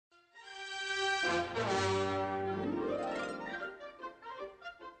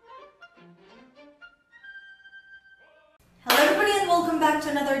Welcome back to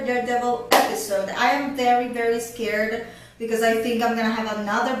another Daredevil episode. I am very scared because I think I'm gonna have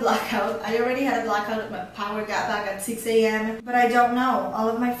another blackout. I already had a blackout, my power got back at 6 a.m. But I don't know. All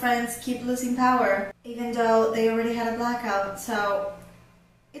of my friends keep losing power, even though they already had a blackout. So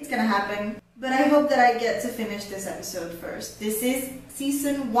it's gonna happen. But I hope that I get to finish this episode first. This is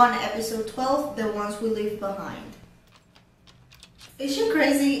season 1, episode 12, The Ones We Leave Behind. Is she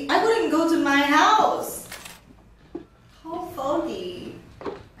crazy? I wouldn't go to my house. How foggy.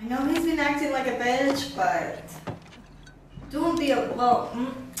 I know he's been acting like a bitch, but don't be a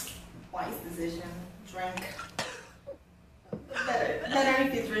wise decision. Drink. Better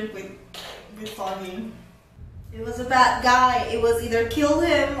if you drink with foggy. It was a bad guy. It was either kill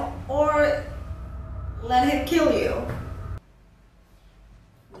him or let him kill you.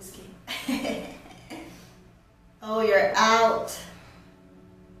 Whiskey. Oh, you're out.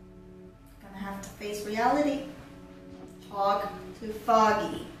 Gonna have to face reality. Talk to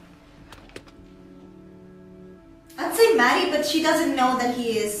Foggy. I'd say Maddie, but she doesn't know that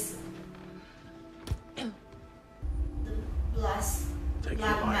he is the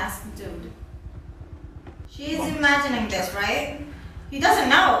black masked dude. She is imagining this, right? He doesn't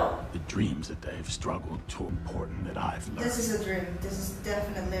know. The dreams that they've struggled too important that I've learned. This is a dream. This is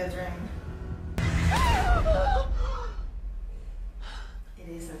definitely a dream. It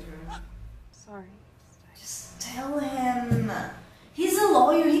is a dream. Sorry. Just tell him. He's a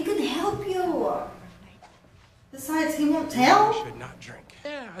lawyer. He could help you. Besides, he won't tell. Should not drink.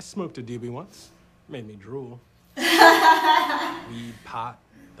 Yeah, I smoked a doobie once. Made me drool. Weed, pot,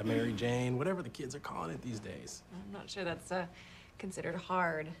 the Mary Jane, whatever the kids are calling it these days. I'm not sure that's considered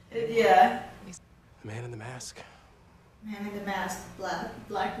hard. Yeah. The man in the mask. Man in the mask.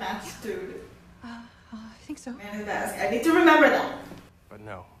 Black mask dude. I think so. Man in the mask. I need to remember that. But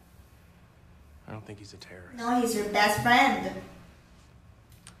no. I don't think he's a terrorist. No, he's your best friend.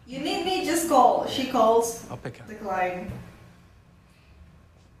 You need me, just call. She calls. I'll pick up. Decline.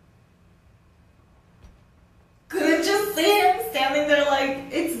 Couldn't just see him standing there like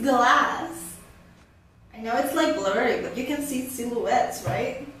it's glass. I know it's like blurry, but you can see silhouettes,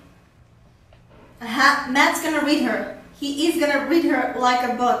 right? Matt's gonna read her. He is gonna read her like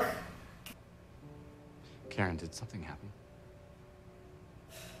a book. Karen, did something happen?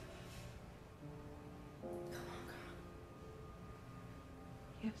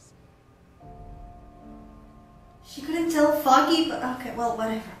 Yes. She couldn't tell Foggy, but okay, well,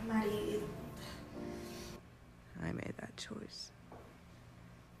 whatever. Maddie. I made that choice.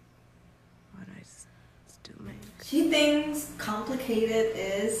 But I still make. She thinks complicated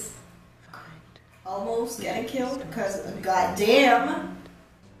is almost getting killed because goddamn.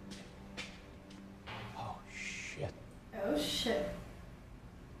 Oh, shit. Oh shit.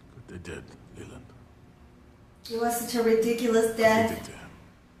 Good they did, Leland. It was such a ridiculous They death. did to him.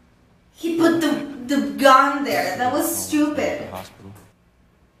 He put the gun there. That was stupid. Hospital.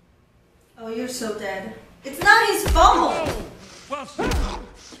 Oh, you're so dead. It's not his fault.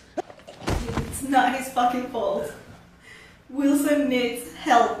 It's not his fucking fault. Wilson needs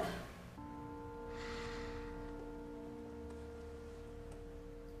help.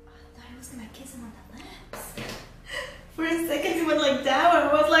 I thought I was gonna kiss him on the lips. For a second he went like down and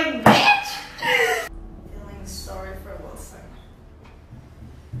I was like, bitch! Feeling sorry for Wilson.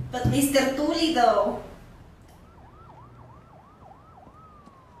 But Mr. Tully though.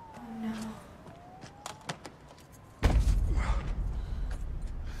 Oh no.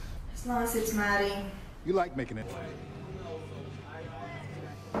 As long as it's Maddie. You like making it.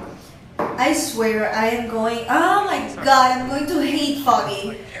 I swear I am going, oh my god, I'm going to hate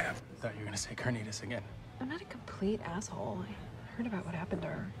Foggy. Yeah, I thought you were gonna say Carnitas again. I'm not a complete asshole. I heard about what happened to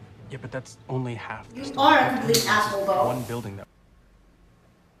her. Yeah, but that's only half the You story. are a complete asshole though. One building that.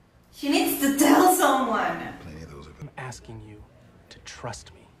 She needs to tell someone. Plenty of those. I'm asking you to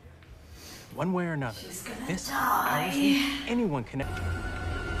trust me. One way or another. She's gonna This die. hours, anyone can.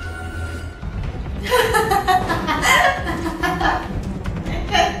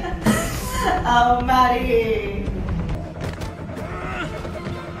 Oh, Maddie.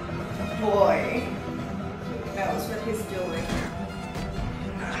 Boy. He knows what he's doing.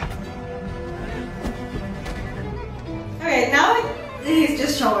 Okay, now he's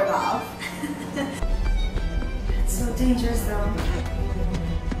just showing off. It's so dangerous though.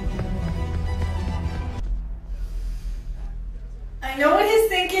 I know what he's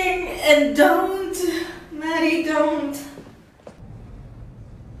thinking, and don't, Maddie, don't.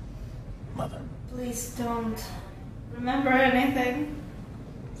 Mother. Please don't remember anything.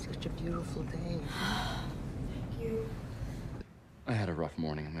 So such a beautiful day. Thank you. I had a rough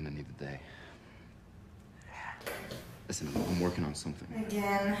morning. I'm gonna need the day. Listen, I'm working on something.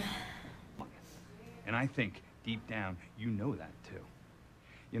 Again. And I think deep down, you know that too.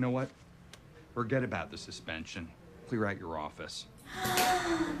 You know what? Forget about the suspension. Clear out your office.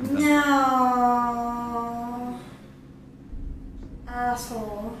 No.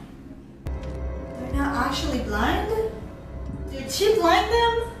 Asshole. They're not actually blind? Did she blind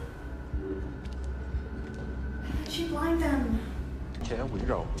them? Did she blind them? 且围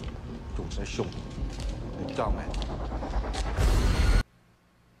绕众生兄，你障碍。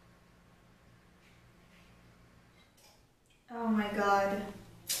 Oh my god.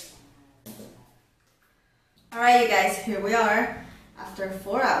 Alright, you guys, here we are after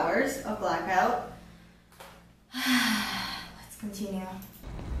 4 hours of blackout. Let's continue.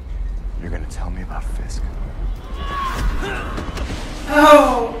 You're gonna tell me about Fisk.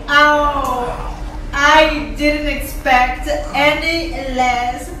 Oh, ow! I didn't expect any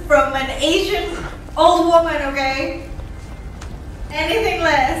less from an Asian old woman, okay? Anything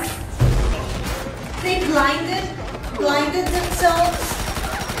less. They blinded themselves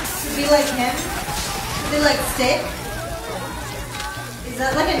to be like him? To be like Stick? Is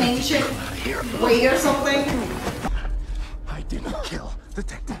that like an ancient weight or something? I didn't kill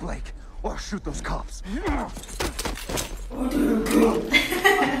Detective Blake or shoot those cops.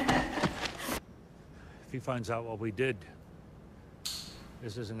 If he finds out what we did,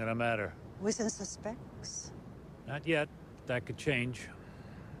 this isn't gonna matter. Wilson suspects. Not yet. That could change.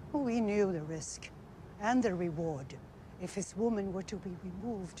 We knew the risk and the reward if his woman were to be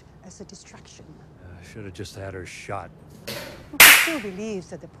removed as a distraction. Should have just had her shot. He still believes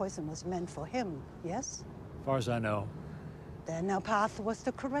that the poison was meant for him, yes? As far as I know. Then our path was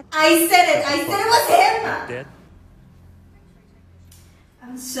the correct. I said it was him! Dead?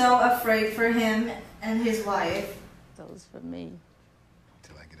 I'm so afraid for him and his wife. Those for me.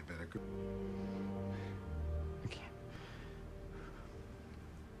 Till I get a better grip. I can't.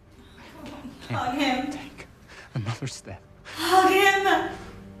 Hug him. Take another step. Hug him!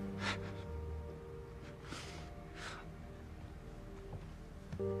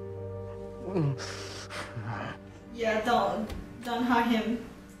 Yeah, don't hug him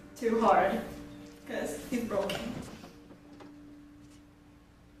too hard, because he's broken.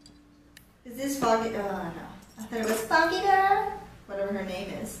 Is this Foggy? Oh no, I thought it was Foggy there. Whatever her name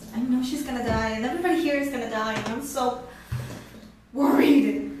is. I know she's gonna die, and everybody here is gonna die, and I'm so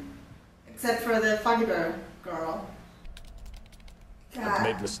worried. Except for the Foggy Bear girl. God I've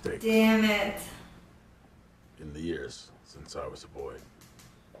made mistakes damn it. in the years since I was a boy.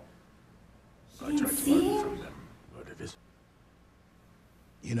 I didn't tried to see learn him? from them, but it is.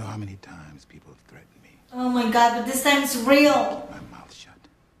 You know how many times people have threatened me? Oh my god, but this time it's real. My mouth shut.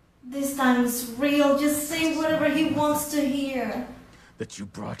 This time it's real. Just say whatever he wants to hear. That you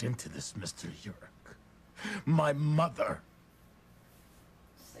brought into this, Mr. Yurek. My mother.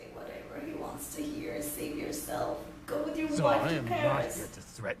 Say whatever he wants to hear. Save yourself. Go with your So wife I to am not Paris. here to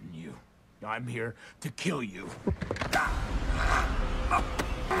threaten you. I'm here to kill you.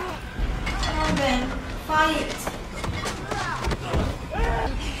 Evan, fight.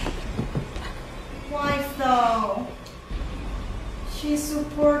 Wife though. She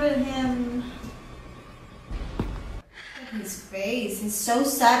supported him. Look at his face. He's so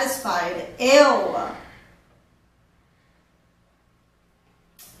satisfied. Ew.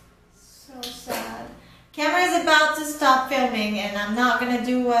 So sad. Camera is about to stop filming, and I'm not gonna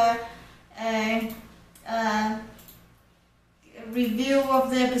do a review of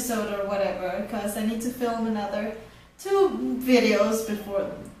the episode or whatever, because I need to film another 2 videos before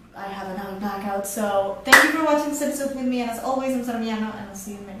I have another blackout. So thank you for watching this episode with me, and as always, I'm Saramiano, and I'll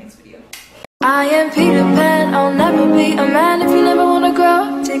see you in my next video. I am Peter Pan, I'll never be a man if you never wanna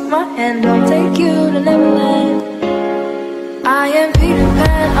grow. Take my hand, I'll take you to Neverland.